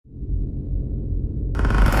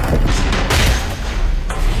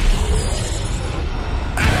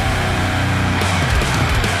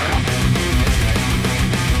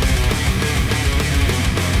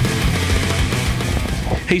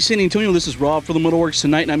Hey San Antonio, this is Rob for the MetalWorks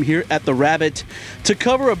tonight, and I'm here at the Rabbit to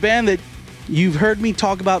cover a band that you've heard me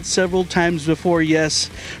talk about several times before. Yes,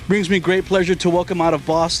 brings me great pleasure to welcome out of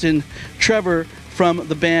Boston, Trevor from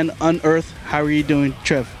the band UNEARTH. How are you doing,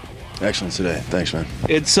 Trev? Excellent today. Thanks, man.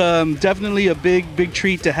 It's definitely a big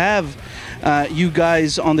treat to have you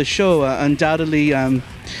guys on the show. Undoubtedly,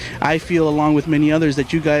 I feel, along with many others,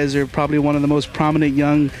 that you guys are probably one of the most prominent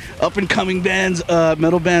young up-and-coming bands,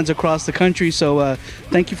 metal bands across the country. So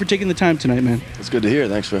thank you for taking the time tonight, man. It's good to hear.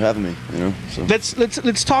 Thanks for having me. So.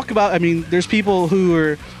 Let's talk about. I mean, there's people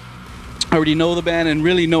who already know the band and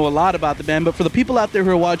really know a lot about the band. But for the people out there who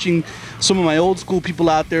are watching, some of my old school people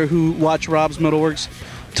out there who watch Rob's MetalWorks,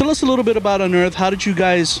 tell us a little bit about UNEARTH. How did you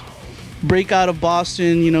guys break out of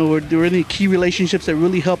Boston? You know, were there any key relationships that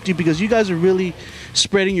really helped you? Because you guys are really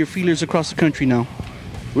spreading your feelers across the country now.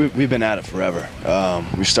 We've been at it forever.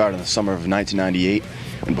 We started in the summer of 1998,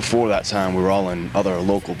 and before that time we were all in other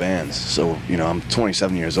local bands. So, you know, I'm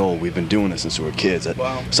 27 years old. We've been doing this since we were kids.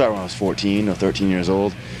 Wow. I started when I was 14 or 13 years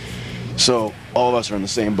old. So all of us are in the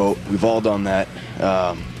same boat. We've all done that.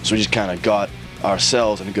 So we just kind of got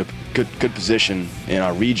ourselves in a good position in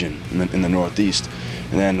our region, in the Northeast.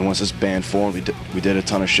 And then once this band formed, we did a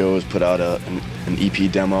ton of shows, put out an EP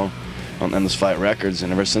demo on Endless Fight Records,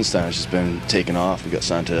 and ever since then it's just been taking off. We got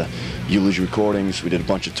signed to Eulogy Recordings, we did a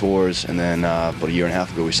bunch of tours, and then about a year and a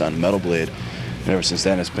half ago we signed to Metal Blade. And ever since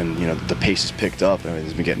then it's been, you know, the pace has picked up and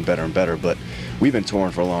it's been getting better and better. But we've been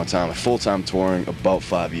touring for a long time, full-time touring about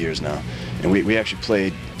 5 years now. And we actually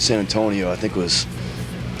played San Antonio, I think it was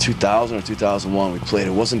 2000 or 2001 we played.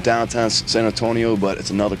 It wasn't downtown San Antonio, but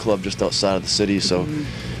it's another club just outside of the city. So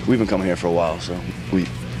we've been coming here for a while, so we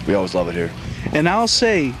always love it here. And I'll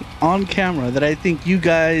say on camera that I think you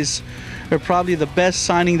guys are probably the best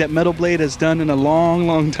signing that Metal Blade has done in a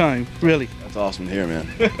long time, really. That's awesome to hear, man.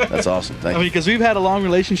 That's awesome. Thank you. I mean, because we've had a long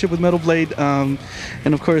relationship with Metal Blade, and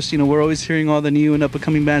of course, you know, we're always hearing all the new and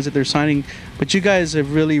up-and-coming bands that they're signing, but you guys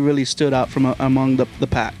have really stood out from among the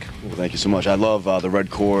pack. Well, thank you so much. I love the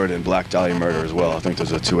Red Chord and Black Dahlia Murder as well. I think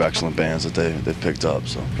those are two excellent bands that they've picked up.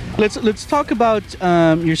 So let's talk about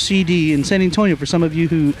your CD in San Antonio. For some of you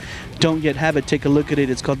who don't yet have it, take a look at it.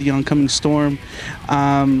 It's called The Oncoming Storm.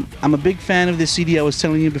 I'm a big fan of this CD. I was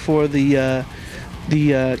telling you before the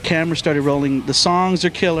camera started rolling. The songs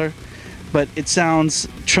are killer, but it sounds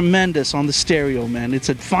tremendous on the stereo, man. It's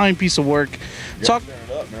a fine piece of work. Talk.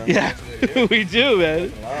 Up, man. Yeah, we do,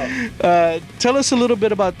 man. Tell us a little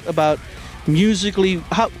bit about musically.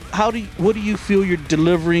 What do you feel you're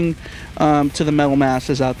delivering to the metal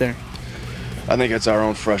masses out there? I think it's our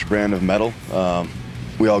own fresh brand of metal.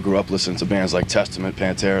 We all grew up listening to bands like Testament,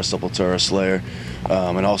 Pantera, Sepultura, Slayer,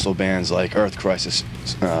 and also bands like Earth Crisis,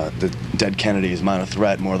 the Dead Kennedys, Minor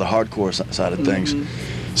Threat, more of the hardcore side of things.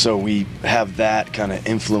 So we have that kind of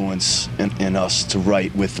influence in us to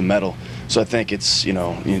write with the metal. So I think it's, you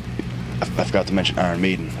know, I forgot to mention Iron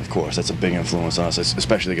Maiden, of course. That's a big influence on us,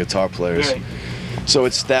 especially the guitar players. Right. So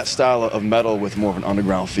it's that style of metal with more of an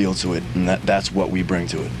underground feel to it, and that's what we bring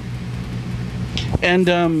to it.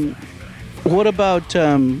 And what about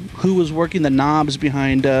who was working the knobs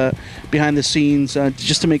behind the scenes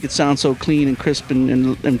just to make it sound so clean and crisp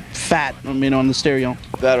and fat, I mean, on the stereo?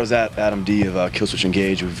 That was Adam D of Killswitch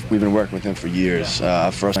Engage. We've been working with him for years.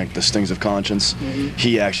 First, like the Stings of Conscience.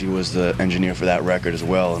 He actually was the engineer for that record as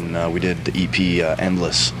well, and we did the EP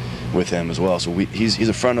Endless with him as well. So he's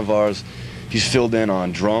a friend of ours. He's filled in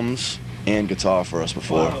on drums and guitar for us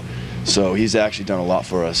before. Wow. So he's actually done a lot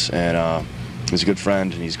for us, and he's a good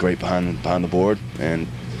friend, and he's great behind the board, and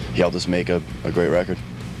he helped us make a great record.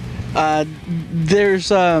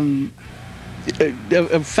 There's a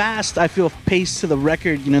fast, I feel, pace to the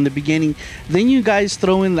record, you know, in the beginning. Then you guys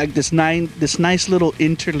throw in like this nice little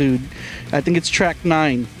interlude. I think it's track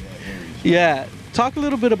 9. Yeah, talk a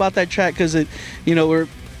little bit about that track, because it, you know, we're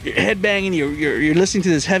headbanging, you're listening to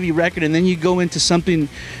this heavy record, and then you go into something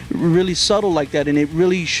really subtle like that, and it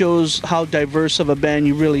really shows how diverse of a band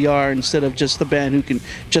you really are, instead of just the band who can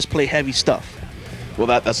just play heavy stuff. Well,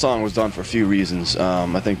 that song was done for a few reasons.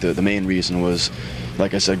 I think the main reason was,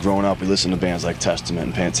 like I said, growing up we listened to bands like Testament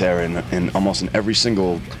and Pantera, and almost in every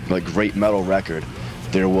single like great metal record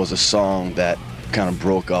there was a song that kind of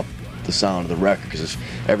broke up the sound of the record, because if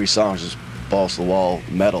every song is just balls to the wall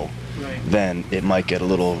metal, right, then it might get a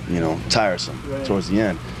little, you know, tiresome, right, towards the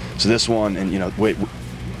end. So this one, and you know,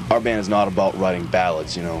 our band is not about writing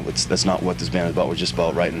ballads, you know, that's not what this band is about. We're just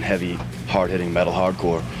about writing heavy, hard-hitting metal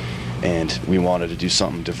hardcore, and we wanted to do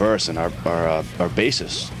something diverse. And our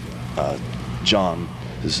bassist, John,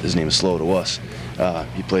 his name is Slow to Us,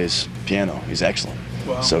 he plays piano. He's excellent.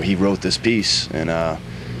 Wow. So he wrote this piece, and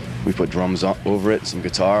we put drums over it, some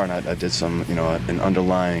guitar, and I did some, you know, an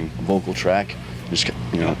underlying vocal track. Just,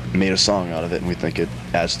 you know, made a song out of it, and we think it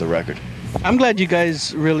adds to the record. I'm glad you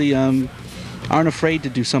guys really aren't afraid to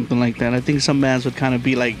do something like that. I think some bands would kind of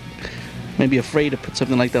be like maybe afraid to put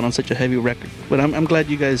something like that on such a heavy record. But I'm glad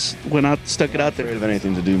you guys went out, stuck it out there. Afraid of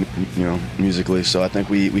anything to do, you know, musically. So I think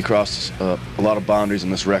we crossed a lot of boundaries in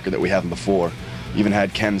this record that we haven't before. Even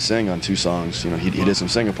had Ken sing on 2 songs. You know, he did some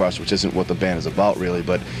singing parts, which isn't what the band is about really.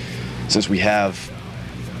 But since we have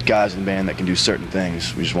guys in the band that can do certain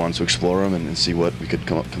things, we just wanted to explore them and see what we could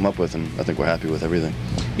come up with, and I think we're happy with everything.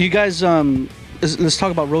 You guys, let's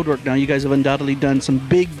talk about road work now. You guys have undoubtedly done some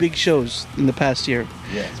big shows in the past year.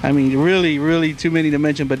 Yeah. I mean, really too many to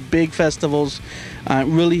mention, but big festivals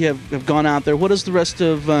really have gone out there. What is the rest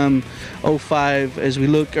of 05 as we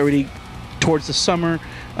look already towards the summer,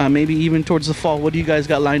 maybe even towards the fall? What do you guys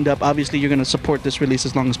got lined up? Obviously, you're going to support this release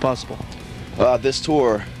as long as possible. This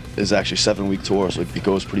tour is actually a 7-week tour, so it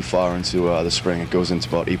goes pretty far into the spring. It goes into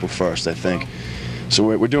about April 1st, I think. So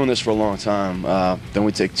we're doing this for a long time. Then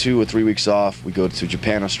we take 2 or 3 weeks off. We go to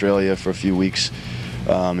Japan, Australia for a few weeks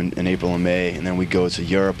in April and May, and then we go to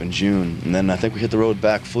Europe in June. And then I think we hit the road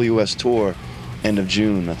back, full U.S. tour, end of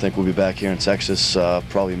June. I think we'll be back here in Texas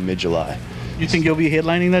probably mid-July. You think you'll be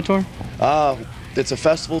headlining that tour? It's a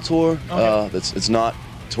festival tour. Okay. It's not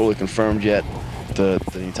totally confirmed yet, the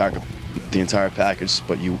entire package,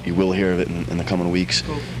 but you will hear of it in the coming weeks.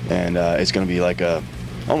 Cool. And it's going to be like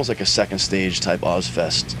almost like a second stage type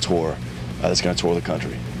Ozfest tour that's going to tour the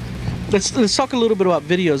country. Let's talk a little bit about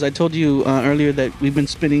videos. I told you earlier that we've been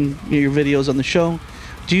spinning your videos on the show.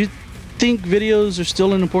 Do you think videos are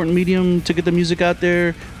still an important medium to get the music out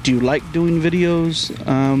there? Do you like doing videos?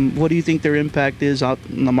 What do you think their impact is out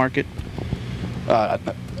in the market? I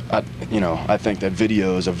think that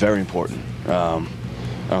videos are very important.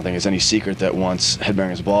 I don't think it's any secret that once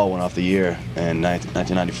Headbangers Ball went off the air in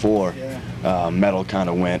 1994, metal kind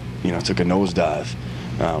of went, took a nosedive.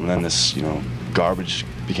 And then this, garbage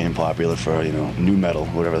became popular for, new metal,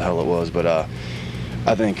 whatever the hell it was. But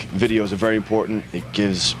I think videos are very important. It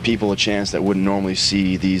gives people a chance that wouldn't normally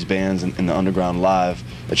see these bands in the underground live,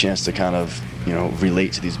 a chance to kind of,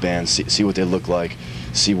 relate to these bands, see what they look like,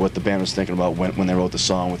 see what the band was thinking about when they wrote the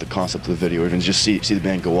song with the concept of the video, or even just see the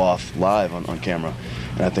band go off live on camera.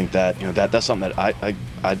 And I think that that's something that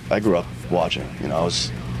I grew up watching. I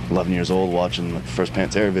was 11 years old watching the first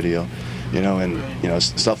Pantera video, and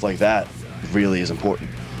stuff like that really is important.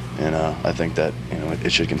 And I think that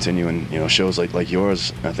it should continue, and shows like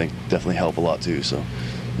yours, I think, definitely help a lot too. So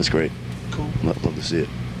it's great. Cool. Love to see it.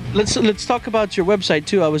 Let's talk about your website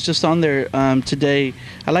too. I was just on there today.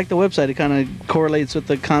 I like the website. It kind of correlates with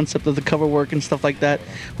the concept of the cover work and stuff like that.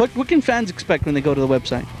 What can fans expect when they go to the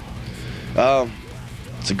website?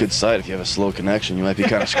 It's a good site. If you have a slow connection, you might be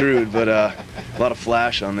kind of screwed. But a lot of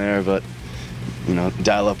flash on there. But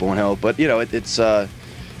dial-up won't help. But it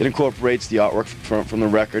incorporates the artwork from the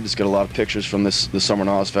record. It's got a lot of pictures from this Summer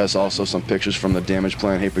Ozfest. Also some pictures from the Damage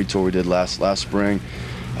Plan Hatebreed tour we did last spring.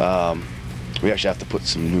 We actually have to put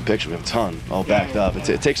some new pictures. We have a ton all backed up.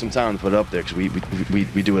 It takes some time to put it up there because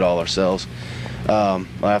we do it all ourselves. I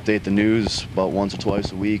update the news about once or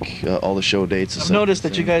twice a week, all the show dates. I've noticed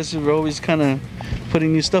that you guys are always kind of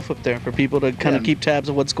putting new stuff up there for people to kind of keep tabs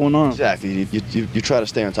of what's going on. Exactly. You try to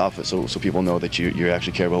stay on top of it so people know that you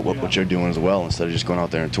actually care about what you're doing as well, instead of just going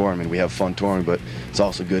out there and touring. I mean, we have fun touring, but it's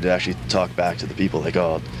also good to actually talk back to the people, like,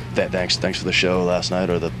 oh, thanks for the show last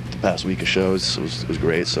night or the past week of shows. It was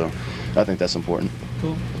great. So I think that's important.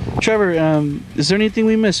 Cool. Trevor, is there anything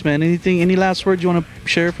we missed, man? Any last words you want to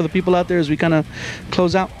share for the people out there as we kind of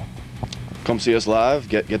close out? Come see us live.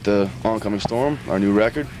 Get the Oncoming Storm, our new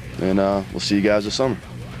record, and we'll see you guys this summer.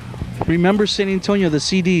 Remember San Antonio, the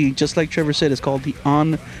CD, just like Trevor said, is called The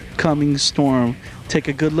Oncoming Storm. Take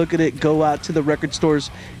a good look at it. Go out to the record stores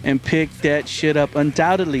and pick that shit up.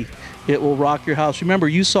 Undoubtedly, it will rock your house. Remember,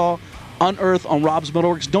 you saw UNEARTH on Rob's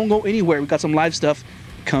MetalWorks. Don't go anywhere. We got some live stuff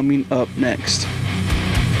coming up next.